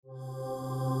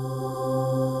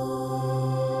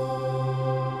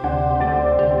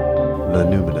the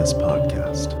Numinous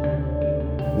Podcast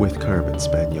with Carmen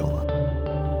Spagnola.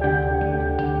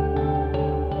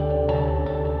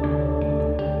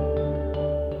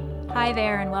 Hi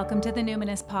there, and welcome to the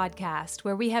Numinous Podcast,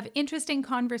 where we have interesting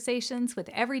conversations with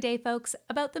everyday folks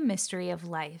about the mystery of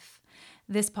life.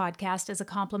 This podcast is a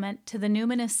complement to the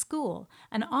Numinous School,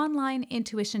 an online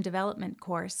intuition development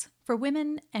course for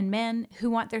women and men who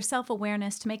want their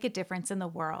self-awareness to make a difference in the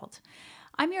world.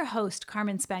 I'm your host,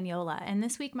 Carmen Spagnola, and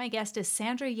this week my guest is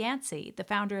Sandra Yancey, the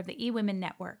founder of the eWomen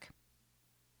Network.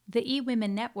 The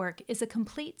eWomen Network is a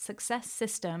complete success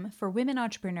system for women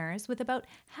entrepreneurs with about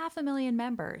 500,000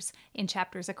 members in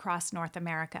chapters across North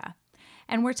America.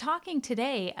 And we're talking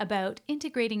today about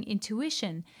integrating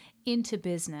intuition into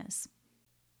business.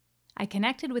 I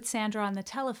connected with Sandra on the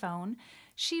telephone.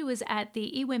 She was at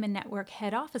the eWomen Network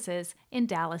head offices in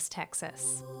Dallas,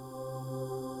 Texas.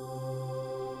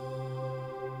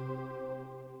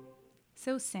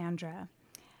 So Sandra,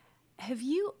 have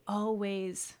you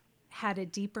always had a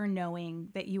deeper knowing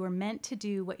that you were meant to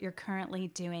do what you're currently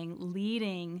doing,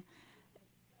 leading,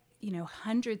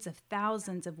 hundreds of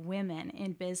thousands of women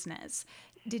in business?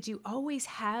 Did you always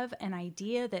have an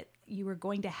idea that you were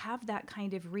going to have that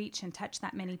kind of reach and touch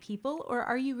that many people, or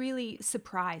are you really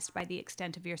surprised by the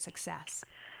extent of your success?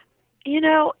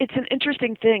 It's an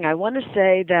interesting thing. I want to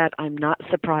say that I'm not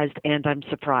surprised and I'm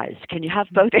surprised. Can you have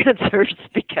both answers?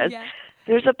 Because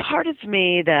there's a part of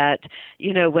me that,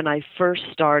 when I first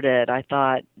started, I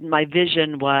thought my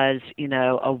vision was,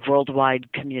 a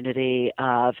worldwide community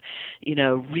of,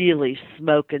 really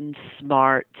smoking,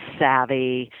 smart,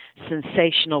 savvy,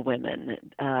 sensational women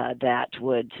that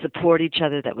would support each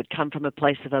other, that would come from a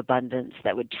place of abundance,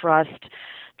 that would trust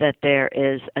that there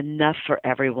is enough for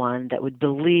everyone, that would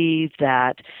believe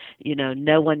that,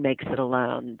 no one makes it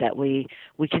alone, that we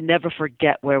can never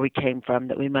forget where we came from,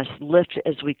 that we must lift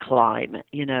as we climb,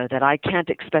 that I can't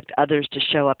expect others to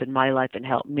show up in my life and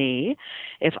help me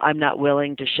if I'm not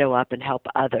willing to show up and help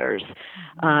others.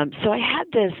 So I had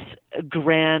this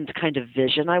grand kind of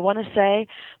vision, I want to say,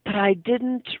 but I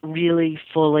didn't really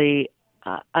fully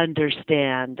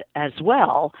understand as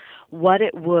well what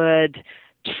it would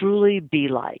truly be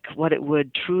like, what it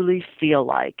would truly feel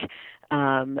like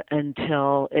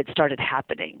until it started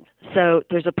happening. So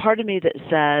there's a part of me that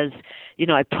says,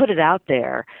 I put it out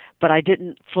there, but I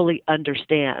didn't fully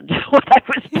understand what I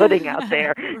was putting out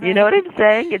there. Right. You know what I'm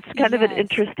saying? It's kind of an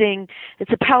interesting,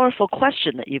 it's a powerful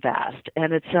question that you've asked.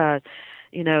 And it's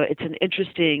it's an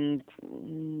interesting,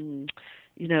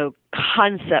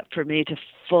 concept for me to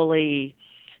fully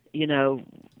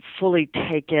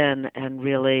take in and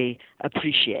really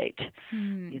appreciate,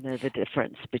 the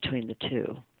difference between the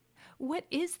two. What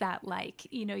is that like?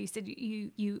 You said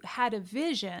you had a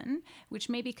vision, which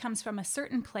maybe comes from a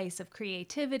certain place of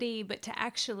creativity, but to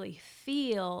actually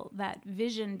feel that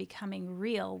vision becoming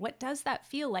real, what does that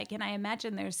feel like? And I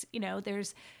imagine there's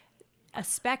a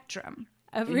spectrum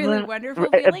of really wonderful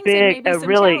feelings and maybe some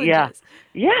challenges.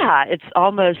 Yeah. It's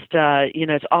almost,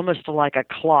 it's almost like a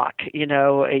clock.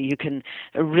 You can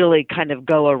really kind of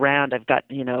go around. I've got,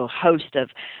 a host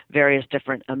of various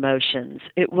different emotions.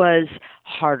 It was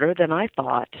harder than I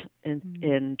thought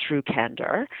in true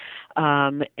candor.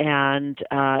 And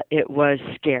it was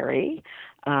scary.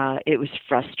 It was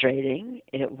frustrating.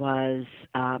 It was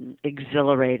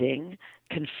exhilarating,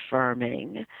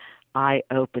 confirming,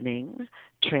 eye-opening,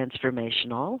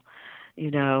 transformational,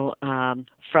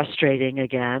 frustrating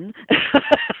again,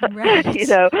 right.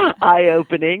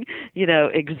 Eye-opening,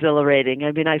 exhilarating.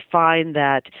 I mean, I find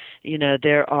that,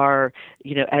 there are,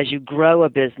 as you grow a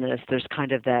business, there's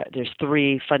kind of there's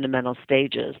three fundamental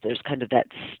stages. There's kind of that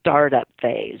startup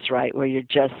phase, right, where you're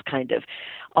just kind of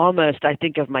almost, I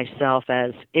think of myself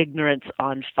as ignorance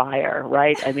on fire,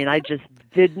 right? I mean, I just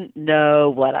didn't know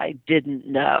what I didn't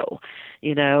know,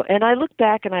 and I look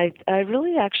back and I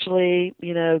really actually,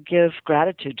 give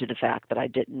gratitude to the fact that I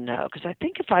didn't know, because I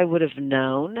think if I would have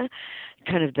known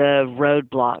kind of the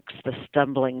roadblocks, the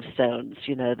stumbling stones,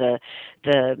 the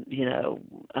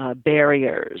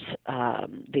barriers,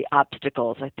 the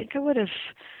obstacles, I think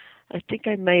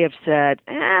I may have said,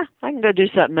 I can go do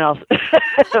something else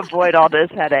to avoid all this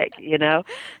headache,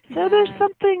 So there's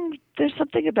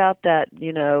something about that,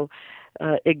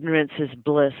 ignorance is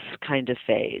bliss kind of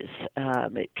phase.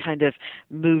 It kind of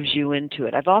moves you into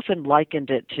it. I've often likened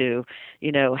it to,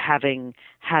 having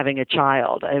having a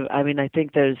child. I mean, I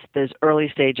think those early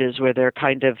stages where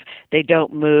they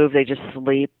don't move, they just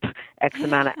sleep X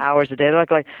amount of hours a day. They're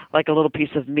like a little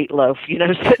piece of meatloaf,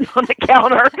 sitting on the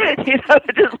counter,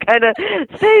 it just kind of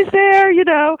stays there,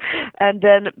 and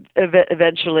then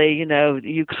eventually,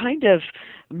 you kind of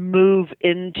move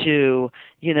into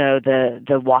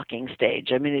the walking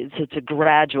stage. I mean, it's a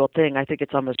gradual thing. I think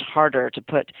it's almost harder to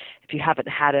put, if you haven't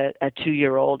had a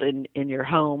 2-year-old in your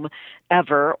home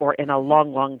ever or in a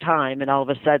long time, and all of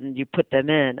a sudden you put them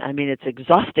in. I mean, it's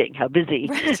exhausting how busy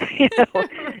right.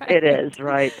 It is,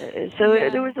 right? So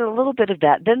there was a little bit of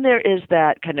that. Then there is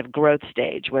that kind of growth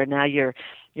stage where now you're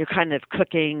kind of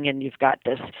cooking and you've got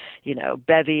this,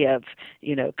 bevy of,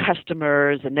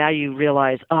 customers, and now you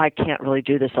realize, oh, I can't really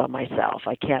do this on myself.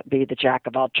 I can't be the jack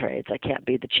of all trades. I can't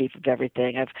be the chief of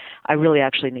everything. I really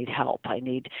actually need help. I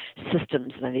need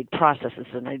systems and I need processes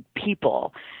and I need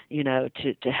people,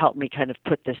 to help me kind of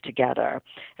put this together.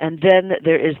 And then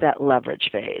there is that leverage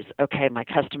phase. Okay, my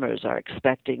customers are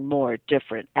expecting more,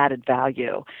 different, added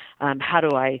value. How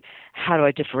do I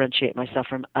differentiate myself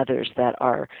from others that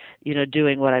are,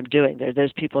 doing what I'm doing?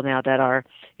 There's people now that are,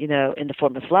 in the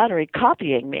form of flattery,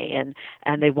 copying me,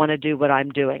 and they want to do what I'm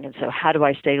doing. And so how do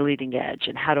I stay leading edge,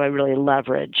 and how do I really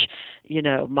leverage,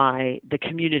 the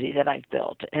community that I've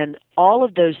built? And all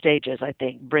of those stages, I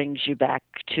think, brings you back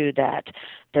to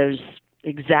those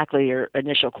exactly your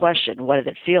initial question. What did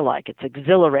it feel like? It's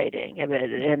exhilarating, and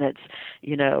it's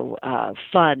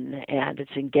fun, and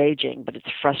it's engaging, but it's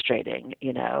frustrating,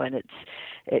 and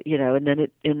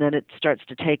and then it starts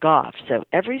to take off. So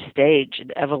every stage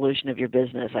and evolution of your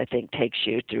business, I think, takes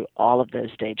you through all of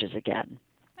those stages again.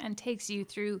 And takes you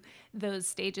through those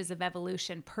stages of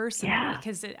evolution personally,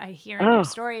 because I hear in your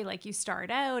story, like, you start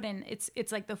out and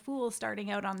it's like the fool starting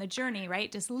out on the journey,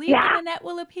 right? Just leap and the net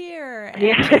will appear. And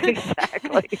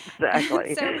exactly.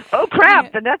 So, oh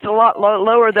crap, the net's a lot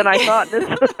lower than I thought. This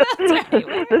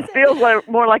right. This feels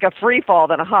more like a free fall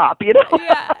than a hop,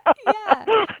 Yeah.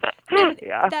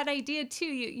 And that idea too,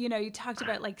 you talked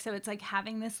about, like, so it's like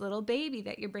having this little baby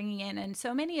that you're bringing in. And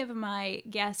so many of my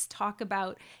guests talk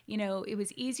about, it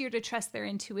was easier to trust their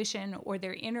intuition or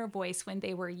their inner voice when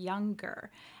they were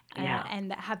younger,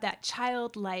 and have that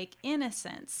childlike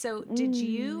innocence. So did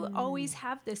you always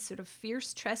have this sort of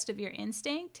fierce trust of your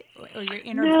instinct or your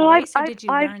inner voice, or did you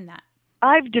learn that?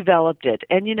 I've developed it,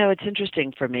 and it's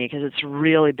interesting for me because it's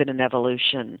really been an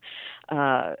evolution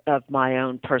of my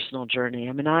own personal journey.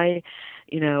 I mean, I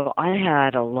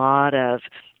had a lot of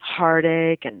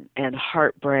heartache and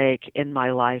heartbreak in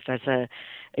my life as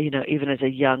even as a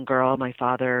young girl. My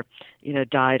father,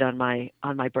 died on my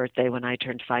birthday when I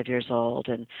turned 5 years old,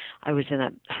 and I was in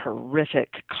a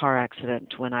horrific car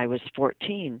accident when I was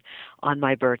 14 on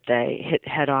my birthday, hit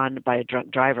head on by a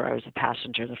drunk driver. I was a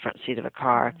passenger in the front seat of a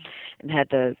car, and had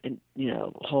the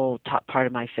whole top part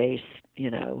of my face,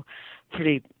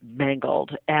 pretty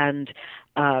mangled, and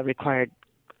required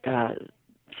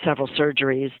several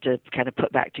surgeries to kind of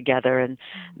put back together. And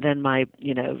then my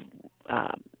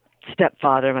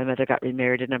stepfather, my mother got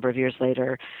remarried a number of years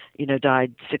later,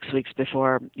 died 6 weeks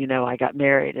before, I got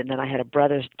married. And then I had a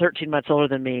brother 13 months older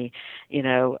than me,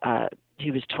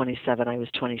 he was 27, I was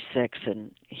 26,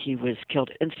 and he was killed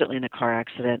instantly in a car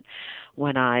accident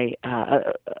when it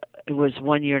was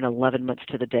 1 year and 11 months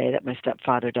to the day that my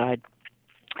stepfather died.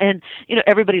 And,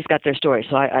 everybody's got their story.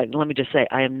 So let me just say,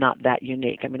 I am not that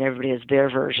unique. I mean, everybody has their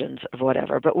versions of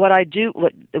whatever. But what that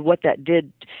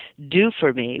did do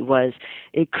for me was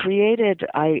it created,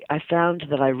 I found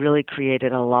that I really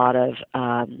created a lot of,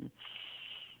 I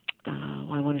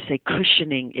want to say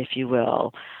cushioning, if you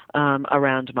will,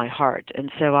 around my heart.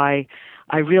 And so I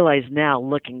realize now,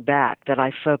 looking back, that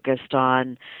I focused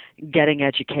on getting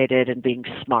educated and being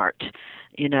smart,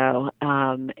 and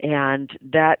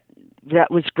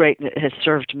that was great. It has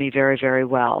served me very, very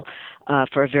well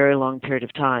for a very long period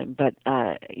of time. But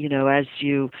as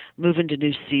you move into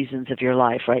new seasons of your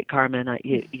life, right, Carmen? I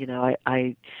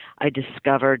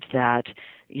discovered that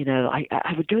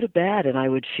I would go to bed and I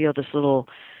would feel this little.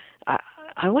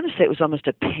 I want to say it was almost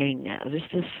a ping.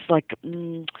 This like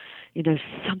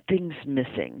something's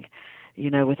missing.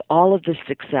 With all of this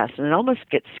success, and it almost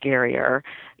gets scarier,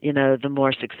 the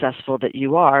more successful that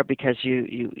you are, because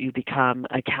you become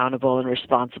accountable and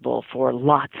responsible for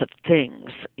lots of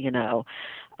things,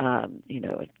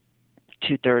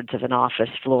 2/3 of an office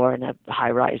floor in a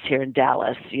high rise here in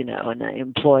Dallas, and I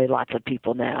employ lots of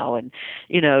people now, and,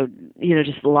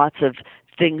 just lots of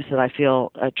things that I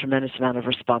feel a tremendous amount of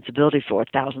responsibility for,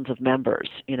 thousands of members,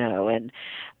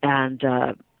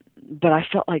 but I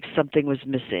felt like something was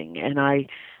missing, and I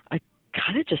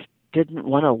kind of just didn't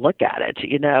want to look at it,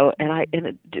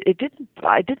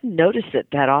 I didn't notice it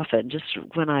that often, just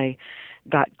when I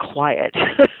got quiet,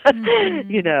 and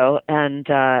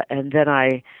then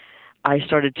I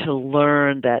started to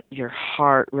learn that your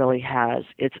heart really has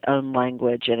its own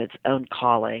language and its own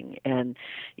calling, and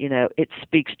it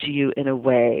speaks to you in a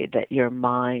way that your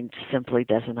mind simply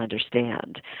doesn't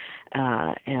understand.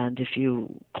 And if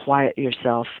you quiet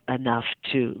yourself enough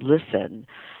to listen,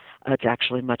 it's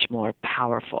actually much more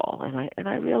powerful. And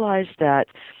I realized that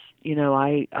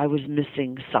I was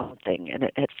missing something, and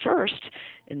at first,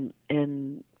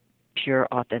 in pure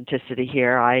authenticity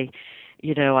here, I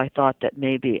thought that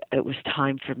maybe it was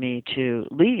time for me to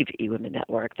leave eWomen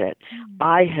Network, that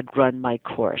I had run my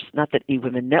course. Not that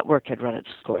eWomen Network had run its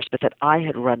course, but that I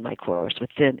had run my course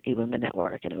within eWomen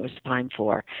Network, and it was time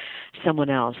for someone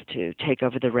else to take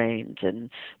over the reins and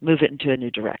move it into a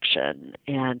new direction.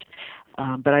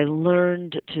 But I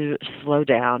learned to slow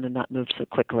down and not move so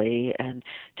quickly, and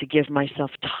to give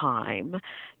myself time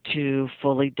to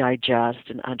fully digest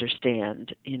and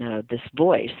understand, this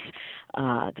voice,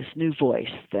 this new voice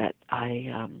that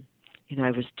I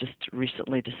was just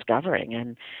recently discovering.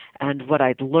 And what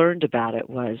I'd learned about it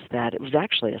was that it was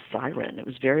actually a siren. It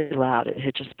was very loud. It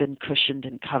had just been cushioned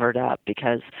and covered up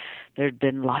because there'd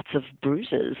been lots of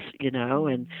bruises,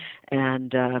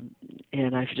 and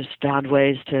I've just found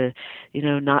ways to,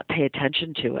 not pay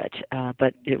attention to it.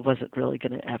 But it wasn't really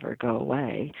going to ever go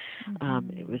away.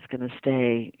 It was going to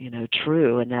stay,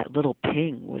 true. And that little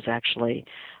ping was actually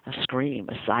a scream,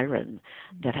 a siren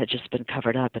that had just been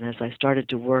covered up. And as I started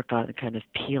to work on kind of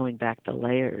peeling back the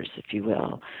layers, if you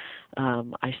will,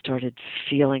 I started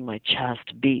feeling my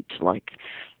chest beat like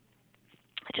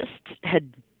I just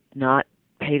had not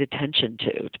paid attention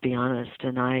to be honest.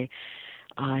 And I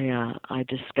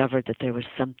discovered that there was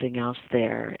something else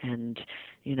there. And,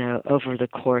 over the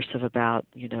course of about,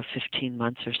 15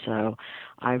 months or so,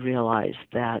 I realized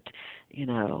that,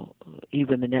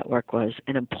 eWomen Network was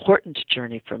an important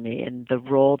journey for me. And the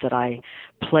role that I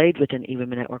played within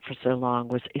eWomen Network for so long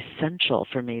was essential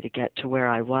for me to get to where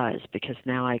I was, because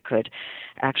now I could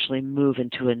actually move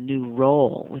into a new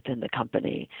role within the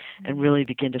company and really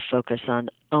begin to focus on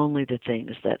only the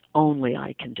things that only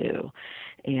I can do.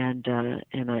 And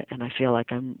I feel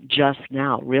like I'm just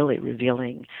now really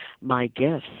revealing my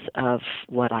gifts of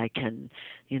what I can,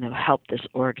 help this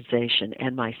organization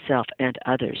and myself and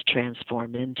others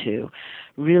transform into,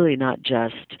 really not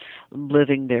just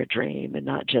living their dream and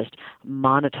not just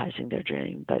monetizing their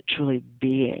dream, but truly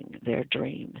being their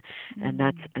dream. And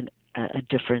that's a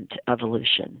different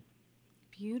evolution.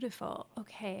 Beautiful.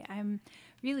 Okay, I'm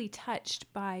really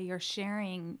touched by your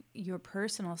sharing your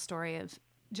personal story of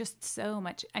just so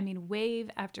much, wave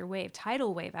after wave,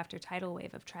 tidal wave after tidal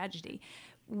wave of tragedy.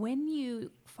 When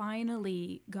you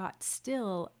finally got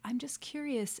still, I'm just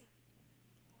curious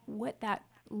what that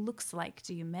looks like.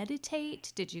 Do you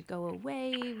meditate? Did you go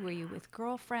away? Were you with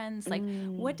girlfriends?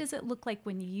 What does it look like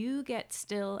when you get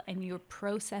still and you're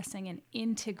processing and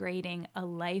integrating a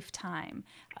lifetime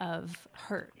of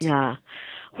hurt? Yeah.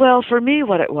 Well, for me,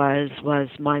 what it was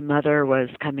my mother was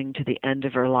coming to the end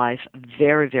of her life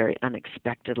very, very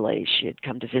unexpectedly. She had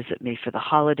come to visit me for the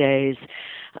holidays.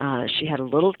 She had a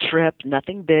little trip,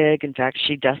 nothing big. In fact,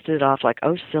 she dusted it off like,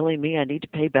 oh, silly me, I need to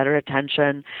pay better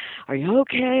attention. Are you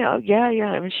okay? Oh, yeah.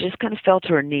 She just kind of fell to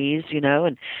her knees,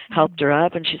 and helped her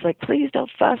up. And she's like, please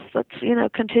don't fuss. Let's,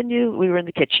 continue. We were in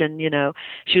the kitchen,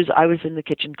 I was in the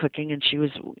kitchen cooking, and she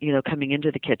was, coming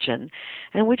into the kitchen.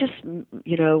 And we just,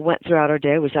 went throughout our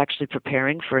day. I was actually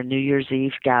preparing for a New Year's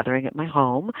Eve gathering at my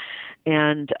home.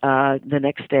 And the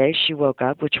next day she woke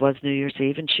up, which was New Year's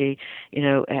Eve, and she,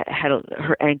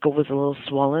 her ankle was a little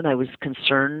swollen. I was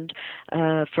concerned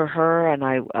for her, and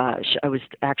I was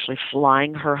actually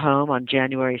flying her home on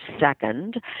January 2nd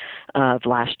of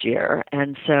last year.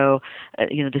 And so,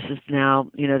 this is now,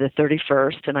 the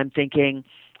 31st, and I'm thinking,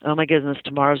 oh my goodness,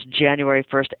 tomorrow's January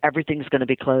 1st. Everything's going to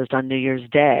be closed on New Year's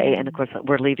Day. And of course,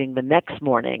 we're leaving the next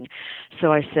morning.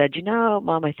 So I said,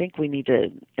 Mom, I think I need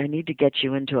to get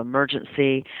you into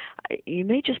emergency. You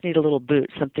may just need a little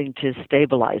boot, something to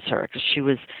stabilize her, because she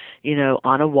was,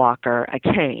 on a walker, a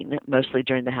cane, mostly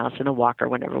during the house, and a walker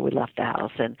whenever we left the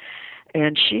house.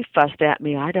 And she fussed at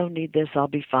me, I don't need this, I'll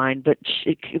be fine. But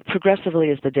progressively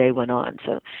as the day went on.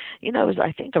 So, it was,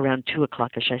 I think, around 2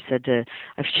 o'clock-ish,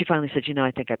 she finally said,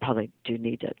 I think I probably do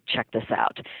need to check this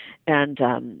out. And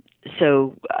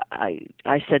so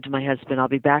I said to my husband, I'll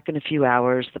be back in a few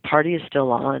hours. The party is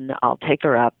still on. I'll take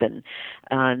her up and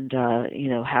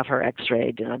have her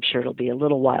x-rayed, and I'm sure it'll be a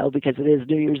little while because it is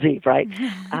New Year's Eve, right?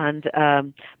 And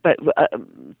but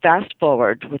fast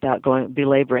forward, without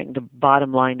belaboring, the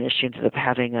bottom line is she ended up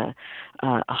having a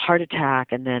heart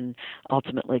attack and then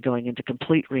ultimately going into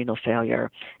complete renal failure.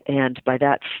 And by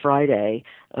that Friday,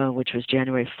 which was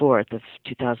January 4th of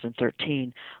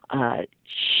 2013,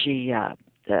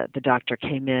 the doctor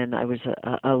came in. I was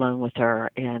alone with her,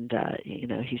 and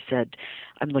he said,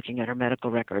 "I'm looking at her medical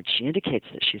records. She indicates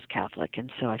that she's Catholic,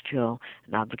 and so I feel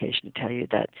an obligation to tell you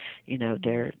that,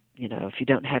 if you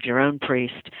don't have your own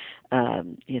priest,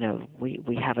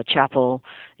 we have a chapel,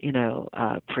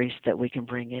 priest that we can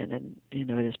bring in, and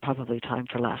it is probably time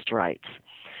for last rites."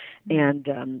 And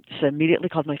so immediately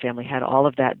called my family, had all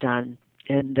of that done.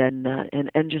 And then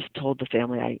and just told the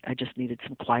family I just needed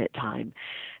some quiet time,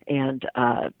 and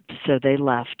so they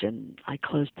left, and I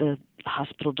closed the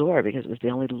hospital door because it was the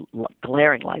only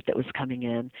glaring light that was coming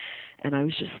in, and I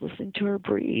was just listening to her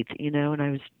breathe,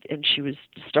 and she was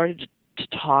started to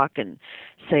talk and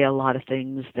say a lot of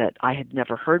things that I had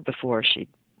never heard before. She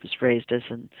was raised as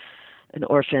an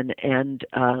orphan, and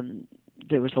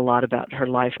there was a lot about her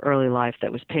life, early life,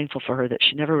 that was painful for her that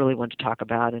she never really wanted to talk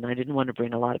about, and I didn't want to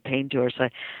bring a lot of pain to her. So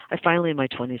I finally, in my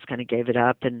 20s, kind of gave it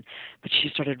up, but she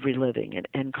started reliving it.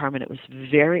 And Carmen, it was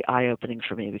very eye-opening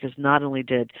for me, because not only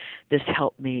did this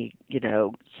help me,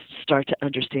 start to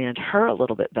understand her a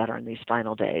little bit better in these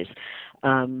final days,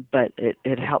 but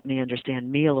it helped me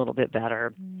understand me a little bit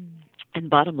better. And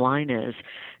bottom line is,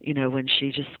 when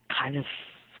she just kind of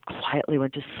quietly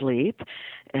went to sleep.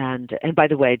 And by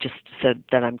the way, just so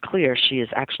that I'm clear, she is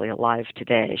actually alive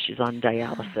today. She's on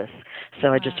dialysis.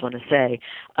 So I just want to say,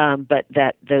 but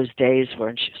that those days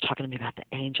when she was talking to me about the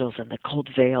angels and the gold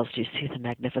veils, do you see the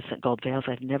magnificent gold veils?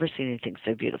 I've never seen anything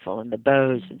so beautiful. And the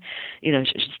bows, and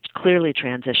she's clearly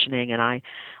transitioning. And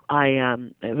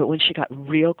but when she got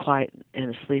real quiet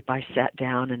and asleep, I sat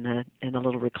down in a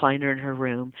little recliner in her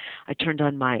room. I turned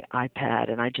on my iPad,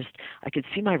 and I could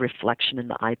see my reflection in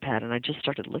the iPad, and I just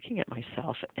started looking at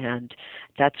myself. And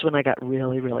that's when I got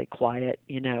really, really quiet,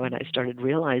 and I started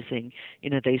realizing,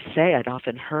 they say, I'd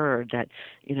often heard that,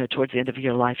 towards the end of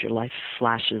your life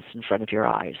flashes in front of your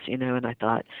eyes, and I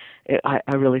thought, I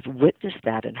really witnessed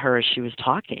that in her as she was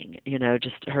talking,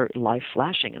 just her life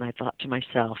flashing. And I thought to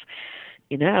myself,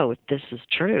 if this is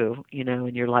true,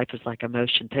 and your life is like a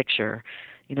motion picture,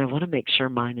 I want to make sure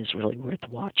mine is really worth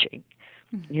watching.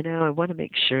 I want to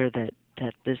make sure that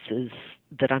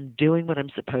I'm doing what I'm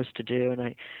supposed to do, and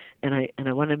I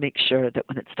want to make sure that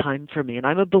when it's time for me, and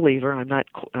I'm a believer, I'm not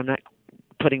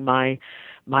putting my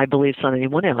beliefs on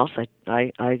anyone else.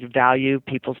 I value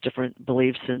people's different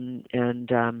beliefs and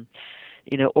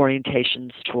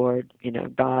orientations toward,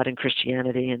 God and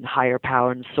Christianity and higher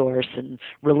power and source and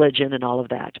religion and all of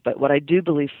that. But what I do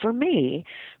believe for me,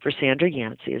 for Sandra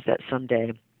Yancey, is that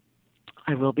someday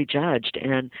I will be judged.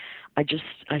 And I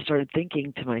started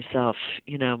thinking to myself,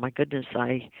 my goodness,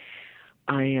 I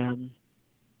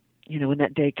when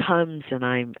that day comes and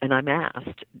I'm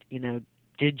asked,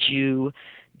 did you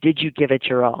give it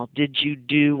your all? Did you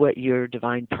do what your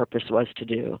divine purpose was to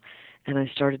do? And I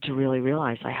started to really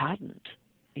realize I hadn't,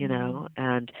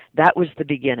 and that was the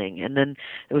beginning. And then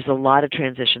there was a lot of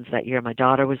transitions that year. My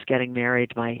daughter was getting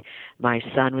married. My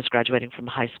son was graduating from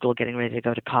high school, getting ready to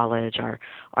go to college.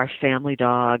 Our family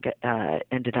dog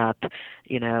ended up,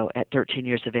 at 13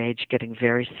 years of age, getting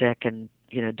very sick and,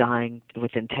 dying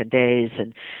within 10 days,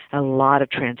 and a lot of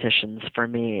transitions for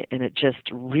me. And it just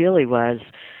really was,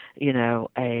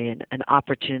 an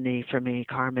opportunity for me,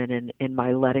 Carmen, in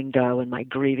my letting go and my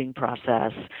grieving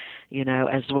process,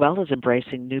 as well as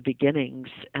embracing new beginnings.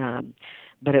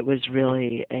 But it was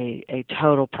really a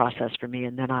total process for me.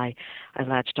 And then I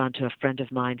latched onto a friend of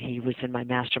mine. He was in my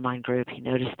mastermind group. He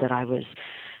noticed that I was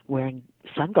wearing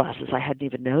sunglasses. I hadn't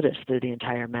even noticed through the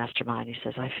entire mastermind. He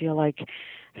says, I feel like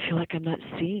I'm not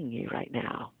seeing you right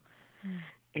now.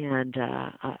 And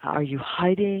are you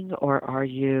hiding, or are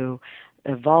you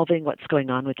evolving? What's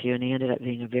going on with you? And he ended up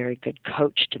being a very good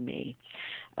coach to me.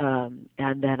 And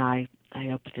then I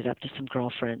opened it up to some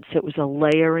girlfriends. So it was a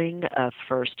layering of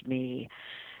first me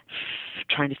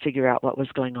trying to figure out what was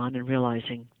going on and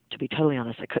realizing, to be totally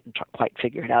honest, I couldn't quite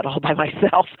figure it out all by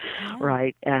myself,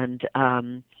 right? And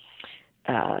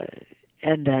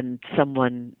then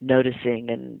someone noticing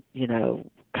and,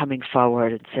 coming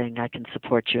forward and saying, I can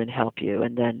support you and help you.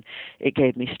 And then it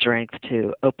gave me strength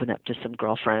to open up to some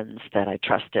girlfriends that I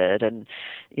trusted, and,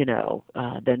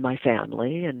 then my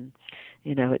family. And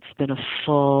It's been a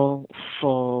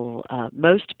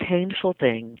most painful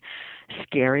thing,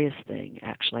 scariest thing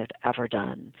actually I've ever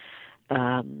done.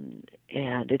 And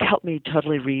it helped me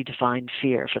totally redefine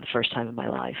fear for the first time in my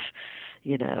life.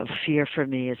 Fear for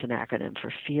me is an acronym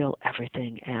for feel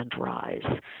everything and rise.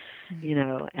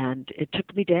 And it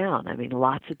took me down. I mean,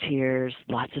 lots of tears,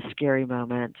 lots of scary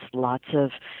moments, lots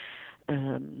of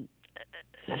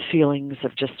feelings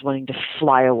of just wanting to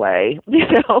fly away,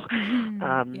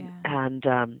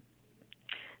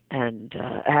 and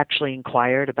actually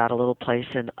inquired about a little place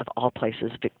of all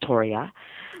places, Victoria.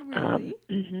 Really?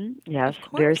 Yes, Of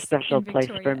course, very special place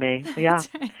for me. Yeah,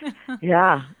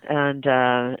 yeah, and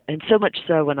so much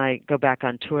so when I go back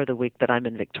on tour the week that I'm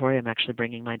in Victoria, I'm actually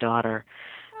bringing my daughter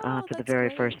for the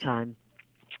very first time.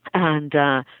 And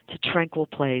it's a tranquil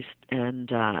place and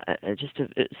just a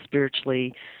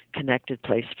spiritually connected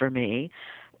place for me.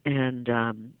 And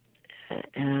I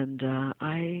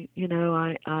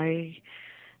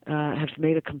have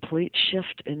made a complete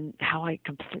shift in how I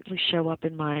completely show up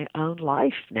in my own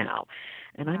life now.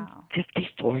 And I'm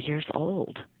 54 years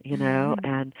old,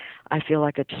 and I feel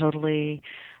like a totally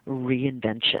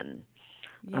reinvention.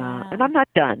 And I'm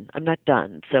not done.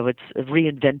 So it's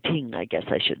reinventing, I guess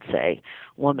I should say,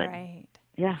 woman. Right.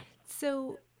 Yeah.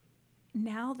 So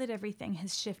now that everything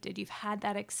has shifted, you've had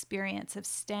that experience of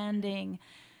standing,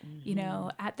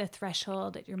 at the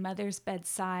threshold at your mother's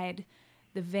bedside,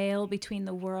 the veil between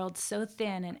the worlds so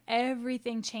thin and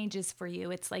everything changes for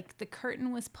you. It's like the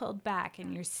curtain was pulled back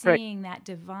and you're seeing that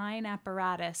divine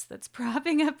apparatus that's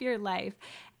propping up your life.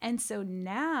 And so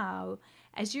now,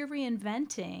 as you're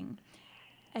reinventing,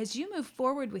 as you move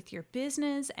forward with your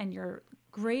business and your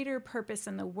greater purpose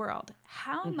in the world,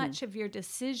 how much of your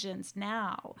decisions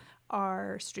now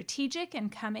are strategic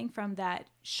and coming from that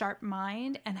sharp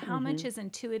mind, and how much is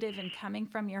intuitive and coming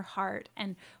from your heart?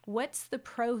 And what's the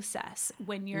process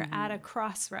when you're at a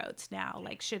crossroads now?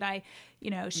 Like, should I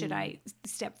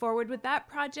step forward with that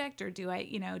project, or do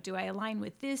I align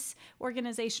with this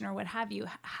organization or what have you?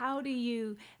 How do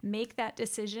you make that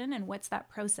decision, and what's that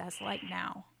process like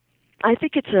now? I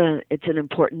think it's an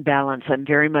important balance. I'm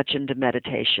very much into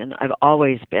meditation. I've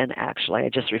always been, actually. I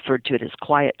just referred to it as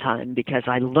quiet time because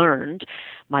I learned,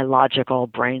 my logical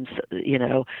brain,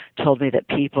 told me that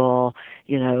people,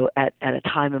 at a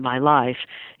time in my life,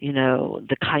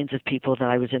 the kinds of people that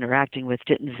I was interacting with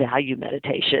didn't value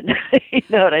meditation. You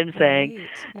know what I'm saying? Right.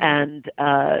 Yeah. And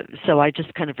so I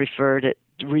just kind of referred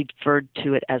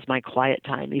to it as my quiet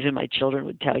time. Even my children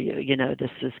would tell you, this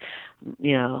is,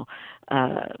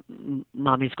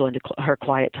 mommy's going to her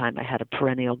quiet time. I had a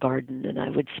perennial garden, and I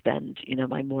would spend,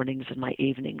 my mornings and my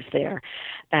evenings there.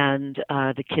 And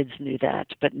the kids knew that,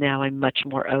 but now I'm much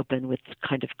more open with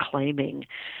kind of claiming.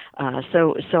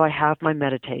 So I have my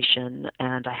meditation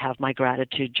and I have my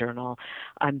gratitude journal.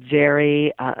 I'm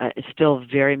still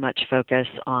very much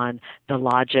focused on the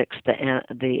logics,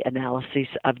 the analysis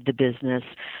of the business.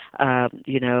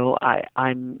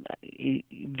 I'm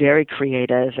very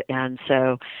creative, and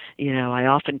so, I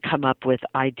often come up with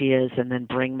ideas and then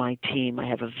bring my team. I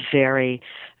have a very,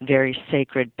 very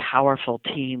sacred, powerful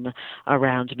team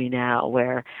around me now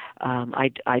where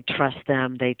I trust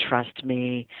them, they trust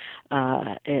me.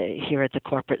 Here at the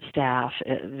corporate staff,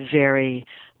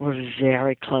 we're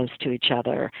very close to each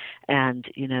other, and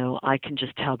I can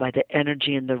just tell by the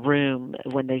energy in the room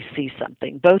when they see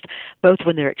something, both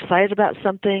when they're excited about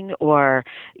something, or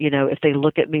if they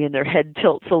look at me and their head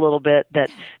tilts a little bit,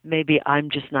 that maybe I'm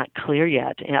just not clear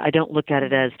yet. And I don't look at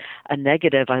it as a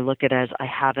negative. I look at it as I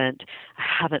haven't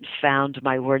found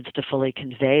my words to fully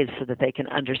convey so that they can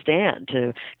understand,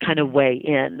 to kind of weigh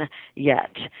in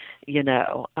yet.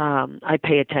 I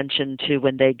pay attention to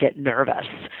when they get nervous,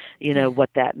 what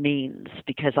that means,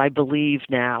 because I believe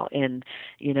now in,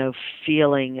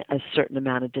 feeling a certain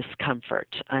amount of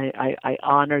discomfort. I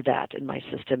honor that in my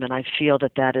system, and I feel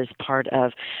that is part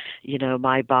of,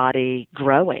 my body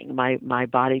growing, my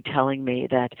body telling me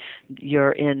that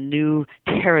you're in new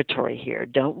territory here.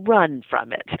 Don't run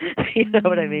from it. You know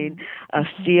what I mean?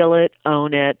 Feel it,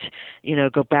 own it,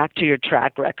 go back to your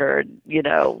track record.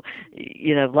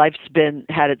 Life's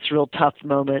had its real tough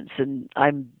moments, and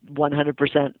I'm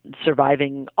 100%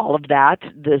 surviving all of that.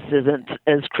 This isn't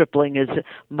as crippling as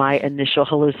my initial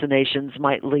hallucinations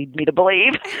might lead me to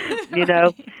believe,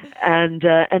 and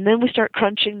then we start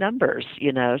crunching numbers,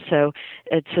 so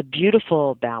it's a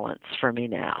beautiful balance for me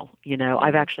now.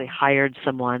 I've actually hired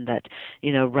someone that,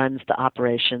 runs the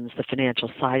operations, the financial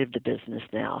side of the business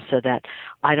now, so that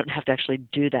I don't have to actually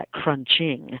do that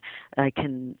crunching. I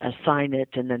can assign it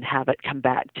and then have it come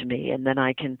back to me, and then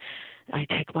I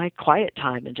take my quiet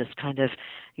time and just kind of,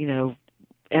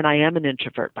 and I am an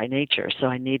introvert by nature, so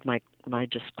I need my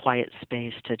just quiet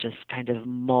space to just kind of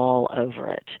mull over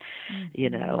it,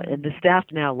 And the staff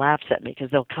now laughs at me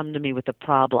because they'll come to me with a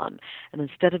problem, and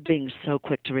instead of being so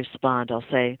quick to respond, I'll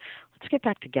say, let's get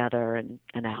back together in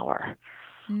an hour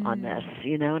on this,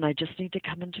 and I just need to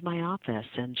come into my office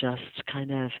and just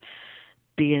kind of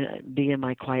be in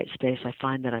my quiet space. I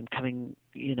find that I'm coming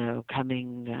to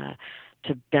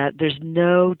bed. There's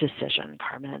no decision,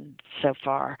 Carmen, so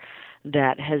far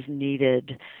that has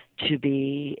needed to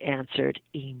be answered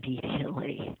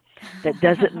immediately. That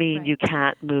doesn't mean right. You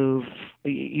can't move,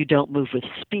 you don't move with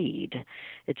speed.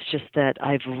 It's just that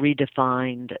I've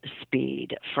redefined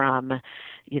speed from,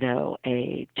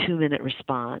 a 2-minute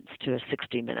response to a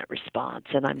 60-minute response.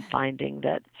 And I'm finding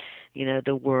that,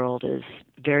 the world is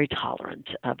very tolerant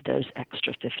of those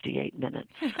extra 58 minutes.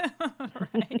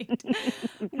 Right.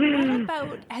 What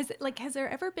about, has there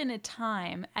ever been a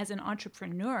time as an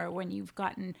entrepreneur when you've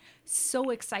gotten so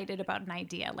excited about an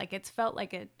idea, like it's felt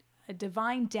like a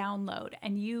divine download,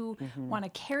 and you want to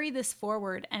carry this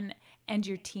forward, and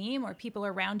your team or people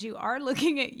around you are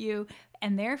looking at you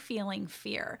and they're feeling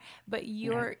fear, but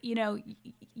you're at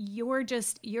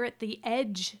the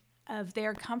edge of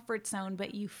their comfort zone,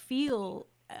 but you feel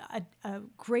a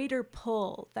greater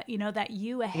pull that that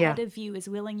you ahead of you is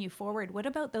willing you forward. What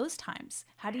about those times?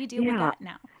 How do you deal with that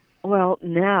now? Well,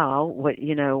 now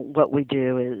what we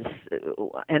do is,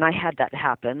 and I had that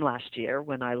happen last year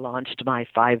when I launched my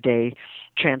 5-day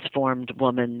Transformed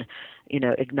Woman,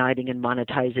 igniting and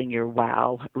monetizing your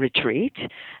wow retreat,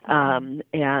 and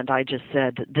I just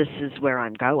said, this is where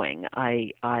I'm going.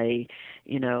 And I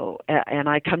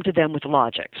come to them with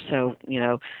logic. So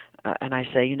and I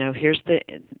say, here's the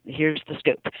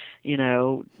scoop.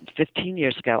 15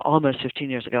 years ago, almost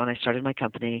 15 years ago, when I started my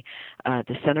company,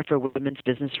 the Center for Women's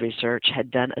Business Research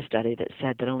had done a study that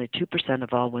said that only 2%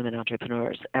 of all women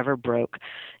entrepreneurs ever broke,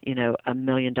 $1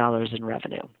 million in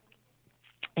revenue.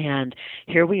 And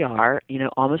here we are,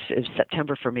 almost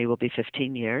September for me will be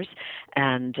 15 years,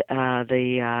 and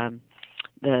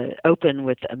the Open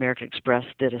with American Express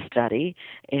did a study,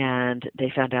 and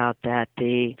they found out that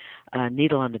the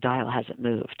needle on the dial hasn't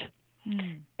moved.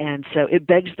 And so it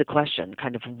begs the question,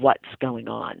 kind of what's going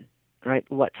on, right?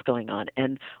 What's going on?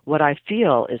 And what I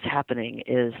feel is happening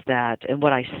is that, and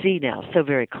what I see now so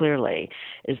very clearly,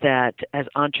 is that as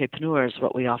entrepreneurs,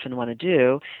 what we often want to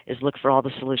do is look for all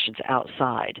the solutions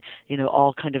outside,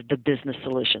 all kind of the business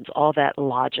solutions, all that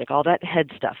logic, all that head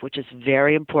stuff, which is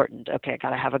very important. Okay, I got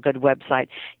to have a good website.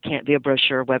 Can't be a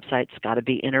brochure website. It's got to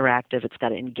be interactive. It's got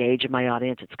to engage in my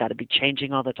audience. It's got to be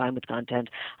changing all the time with content.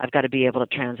 I've got to be able to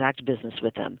transact business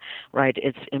with them, right?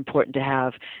 It's important to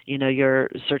have, your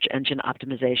search engine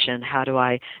optimization. How do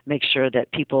I make sure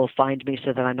that people find me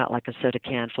so that I'm not like a soda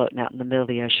can floating out in the middle of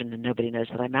the ocean and nobody knows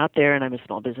that I'm out there, and I'm a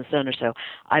small business owner, so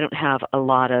I don't have a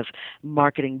lot of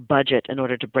marketing budget in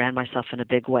order to brand myself in a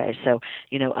big way. So,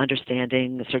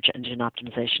 understanding the search engine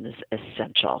optimization is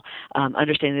essential.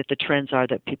 Understanding that the trends are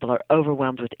that people are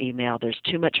overwhelmed with email. There's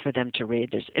too much for them to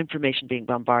read. There's information being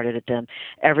bombarded at them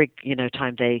every,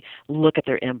 time they look at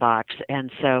their inbox.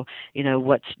 And so,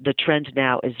 what's the trend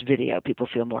now is video. People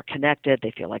feel more connected.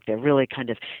 They feel like they're really kind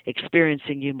of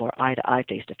experiencing you more eye to eye,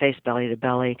 face to face, belly to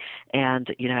belly. And,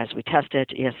 as we test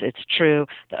it, yes, it's true.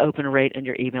 The open rate in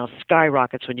your email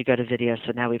skyrockets when you go to video.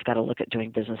 So now we've got to look at doing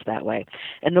business that way.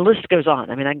 And the list goes on.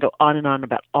 I mean, I can go on and on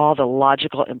about all the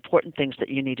logical, important things that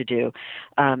you need to do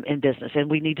in business. And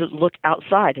we need to look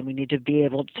outside, and we need to be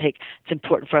able to it's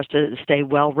important for us to stay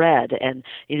well read and,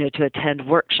 to attend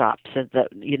workshops and,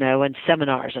 and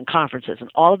seminars and conferences. And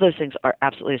all of those things are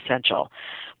absolutely essential.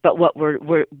 But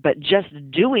but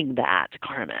just doing that,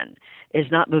 Carmen, is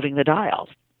not moving the dial,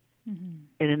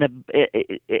 and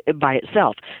by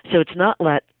itself. So it's not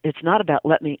about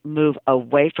let me move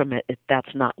away from it if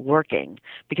that's not working,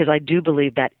 because I do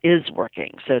believe that is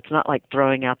working. So it's not like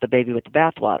throwing out the baby with the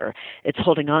bathwater. It's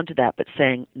holding on to that, but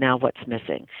saying now what's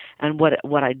missing. And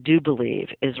what I do believe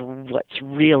is what's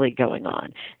really going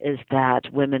on is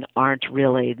that women aren't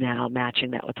really now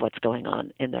matching that with what's going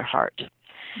on in their heart.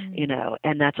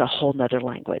 And that's a whole nother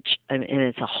language. And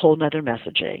it's a whole nother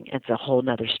messaging. It's a whole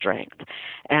nother strength.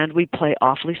 And we play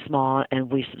awfully small, and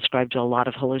we subscribe to a lot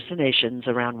of hallucinations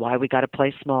around why we got to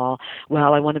play small.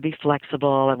 Well, I want to be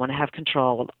flexible. I want to have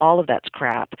control. Well, all of that's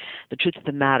crap. The truth of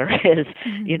the matter is,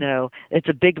 it's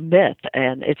a big myth,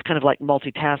 and it's kind of like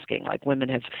multitasking. Like women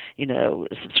have,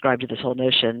 subscribed to this whole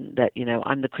notion that,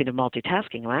 I'm the queen of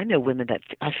multitasking. And I know women that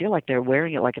I feel like they're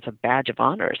wearing it like it's a badge of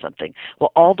honor or something.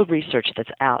 Well, all the research that's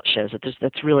out shows that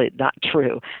that's really not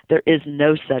true. There is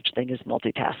no such thing as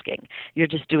multitasking. You're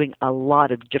just doing a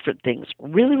lot of different things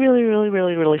really, really, really,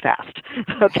 really, really fast.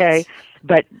 Okay?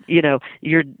 But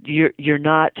you're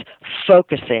not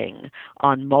focusing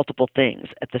on multiple things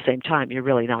at the same time. You're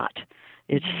really not.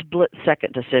 It's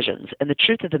split-second decisions. And the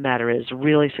truth of the matter is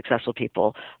really successful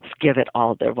people give it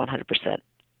all their 100%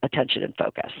 attention and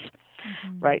focus.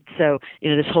 Right? So,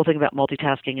 this whole thing about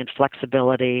multitasking and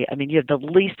flexibility, I mean, you have the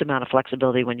least amount of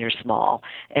flexibility when you're small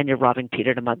and you're robbing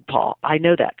Peter to mud Paul. I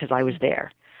know that because I was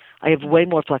there. I have way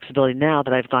more flexibility now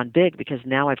that I've gone big because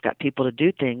now I've got people to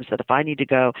do things that if I need to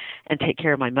go and take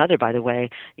care of my mother, by the way,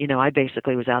 I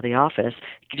basically was out of the office,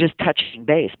 just touching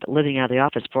base, but living out of the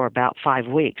office for about 5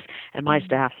 weeks. And my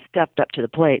staff stepped up to the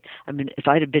plate. I mean, if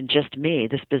I'd have been just me,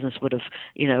 this business would have,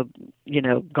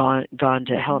 gone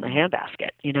to hell in a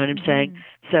handbasket. You know what I'm saying?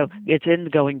 So it's in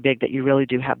going big that you really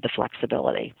do have the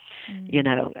flexibility.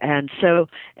 And so,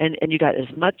 and you got as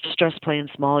much stress playing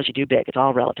small as you do big. It's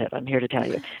all relative. I'm here to tell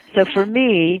you. So for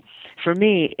me,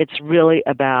 it's really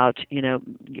about,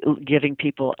 giving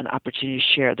people an opportunity to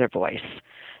share their voice.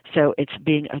 So it's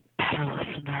being a better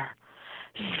listener,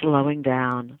 slowing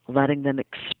down, letting them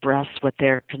express what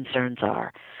their concerns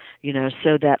are,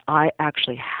 so that I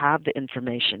actually have the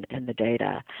information and the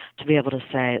data to be able to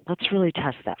say, let's really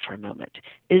test that for a moment.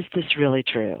 Is this really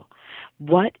true?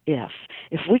 What if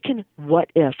we can, what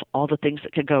if all the things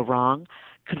that could go wrong,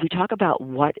 could we talk about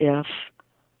what if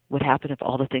would happen if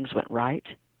all the things went right?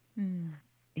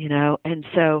 And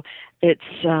so it's,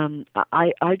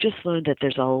 I just learned that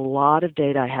there's a lot of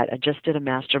data. I just did a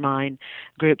mastermind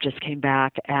group, just came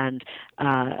back, and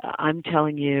I'm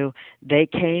telling you, they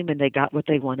came and they got what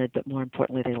they wanted, but more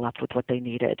importantly, they left with what they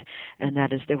needed. And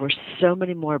that is, there were so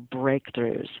many more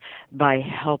breakthroughs by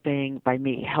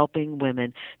me helping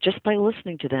women, just by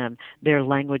listening to them, their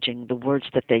languaging, the words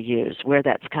that they use, where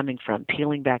that's coming from,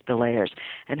 peeling back the layers,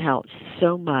 and how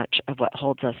so much of what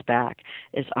holds us back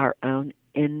is our own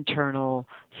internal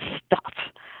stuff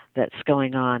that's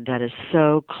going on that is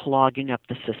so clogging up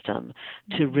the system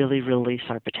to really release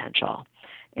our potential.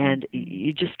 And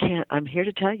you just can't, I'm here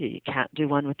to tell you, you can't do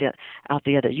one without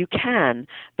the other. You can,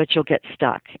 but you'll get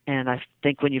stuck. And I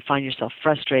think when you find yourself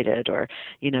frustrated or,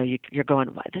 you're going,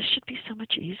 why, this should be so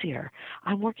much easier.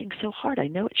 I'm working so hard. I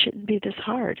know it shouldn't be this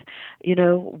hard.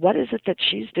 What is it that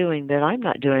she's doing that I'm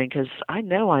not doing? Because I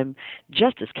know I'm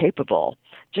just as capable,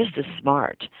 just as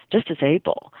smart, just as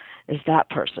able as that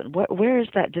person. Where is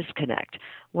that disconnect?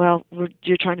 Well,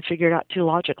 you're trying to figure it out too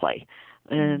logically.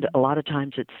 And a lot of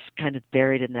times it's kind of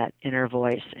buried in that inner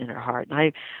voice, inner heart.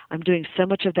 And I'm doing so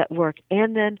much of that work.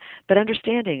 And then, but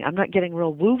understanding, I'm not getting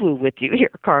real woo-woo with you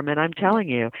here, Carmen. I'm telling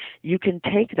you, you can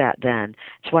take that then.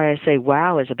 That's why I say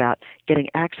wow is about getting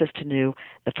access to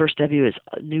the first W is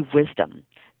new wisdom,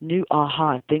 new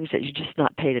aha, things that you just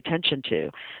not paid attention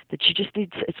to, that you just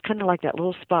need. It's kind of like that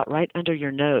little spot right under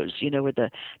your nose, where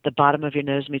the bottom of your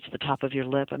nose meets the top of your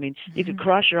lip. I mean, you could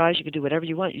cross your eyes, you could do whatever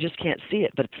you want, you just can't see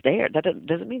it, but it's there. That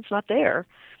doesn't mean it's not there.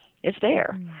 It's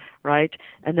there, right?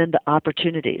 And then the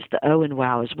opportunities, the O in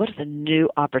wow is, what are the new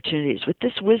opportunities? With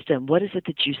this wisdom, what is it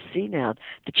that you see now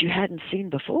that you hadn't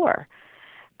seen before?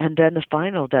 And then the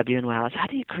final W in WOW is, how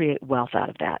do you create wealth out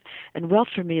of that? And wealth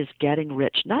for me is getting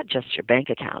rich, not just your bank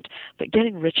account, but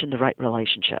getting rich in the right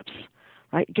relationships,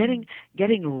 right? Getting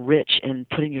rich and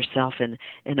putting yourself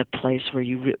in a place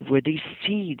where these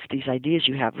seeds, these ideas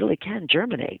you have really can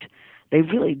germinate. They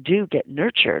really do get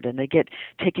nurtured and they get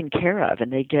taken care of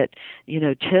and they get,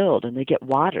 tilled and they get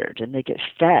watered and they get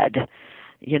fed,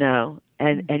 and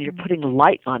you're putting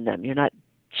light on them. You're not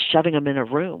shoving them in a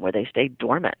room where they stay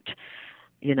dormant,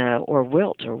 or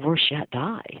wilt, or worse yet,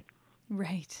 die.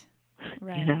 Right.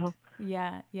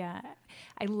 Yeah.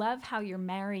 I love how you're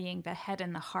marrying the head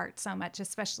and the heart so much,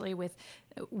 especially with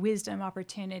wisdom,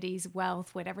 opportunities,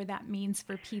 wealth, whatever that means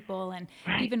for people, and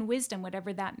even wisdom,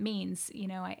 whatever that means.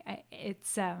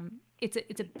 It's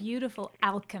a beautiful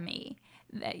alchemy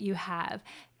that you have.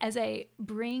 As I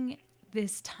bring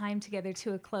this time together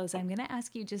to a close, I'm going to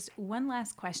ask you just one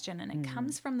last question, and it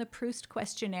comes from the Proust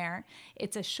questionnaire.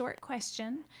 It's a short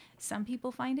question. Some people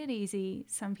find it easy.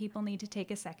 Some people need to take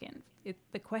a second.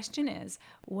 The question is,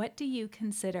 what do you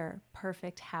consider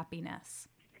perfect happiness?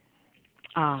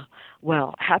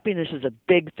 Well, happiness is a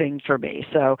big thing for me.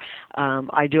 So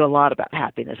I do a lot about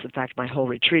happiness. In fact, my whole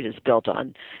retreat is built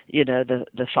on,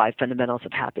 the 5 fundamentals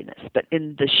of happiness. But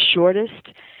in the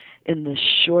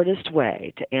shortest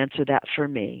way to answer that for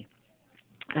me,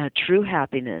 true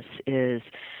happiness is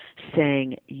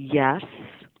saying yes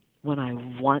when I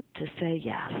want to say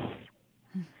yes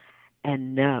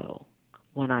and no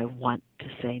when I want to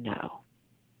say no.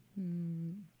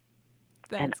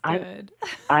 That's good.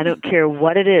 I don't care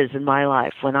what it is in my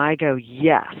life. When I go,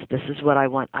 yes, this is what I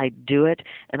want, I do it,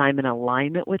 and I'm in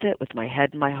alignment with it, with my head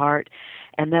and my heart,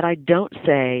 and that I don't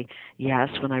say yes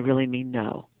when I really mean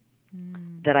no.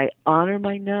 That I honor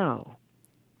my no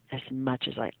as much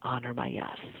as I honor my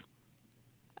yes.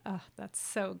 Oh, that's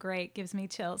so great. Gives me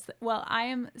chills. Well, I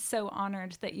am so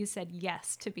honored that you said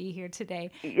yes to be here today.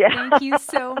 Yeah. Thank you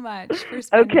so much for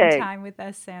spending time with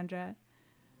us, Sandra.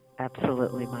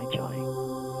 Absolutely, my joy.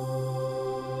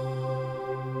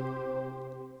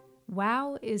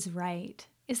 Wow is right.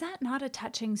 Is that not a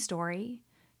touching story?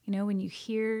 You know, when you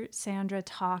hear Sandra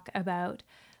talk about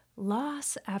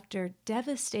loss after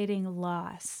devastating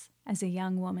loss as a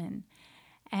young woman.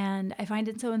 And I find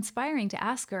it so inspiring to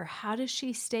ask her, how does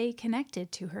she stay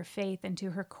connected to her faith and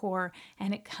to her core?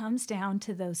 And it comes down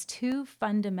to those two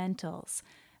fundamentals,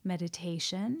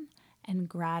 meditation and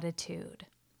gratitude.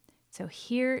 So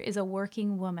here is a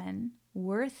working woman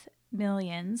worth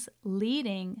millions,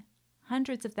 leading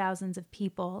hundreds of thousands of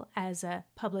people as a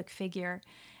public figure,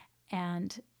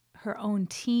 and her own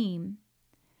team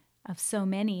of so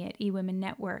many at eWomen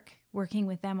Network, working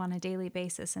with them on a daily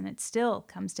basis, and it still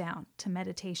comes down to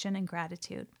meditation and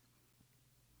gratitude.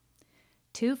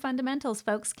 Two fundamentals,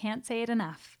 folks, can't say it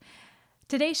enough.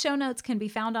 Today's show notes can be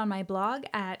found on my blog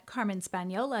at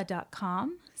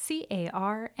carmenspagnola.com,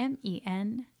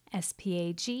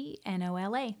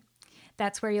 CarmenSpagnola.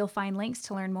 That's where you'll find links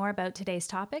to learn more about today's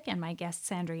topic and my guest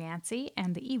Sandra Yancey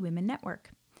and the eWomen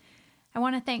Network. I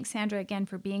want to thank Sandra again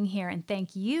for being here and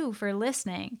thank you for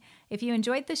listening. If you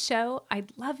enjoyed the show,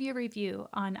 I'd love your review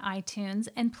on iTunes,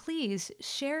 and please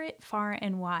share it far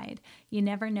and wide. You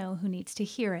never know who needs to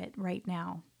hear it right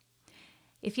now.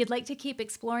 If you'd like to keep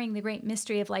exploring the great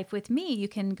mystery of life with me, you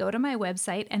can go to my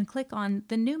website and click on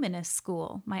the Numinous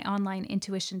School, my online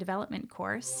intuition development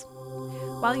course.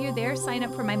 While you're there, sign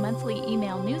up for my monthly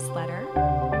email newsletter.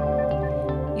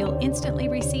 You'll instantly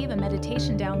receive a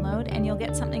meditation download, and you'll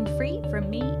get something free from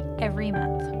me every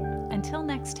month. Until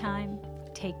next time,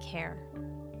 take care.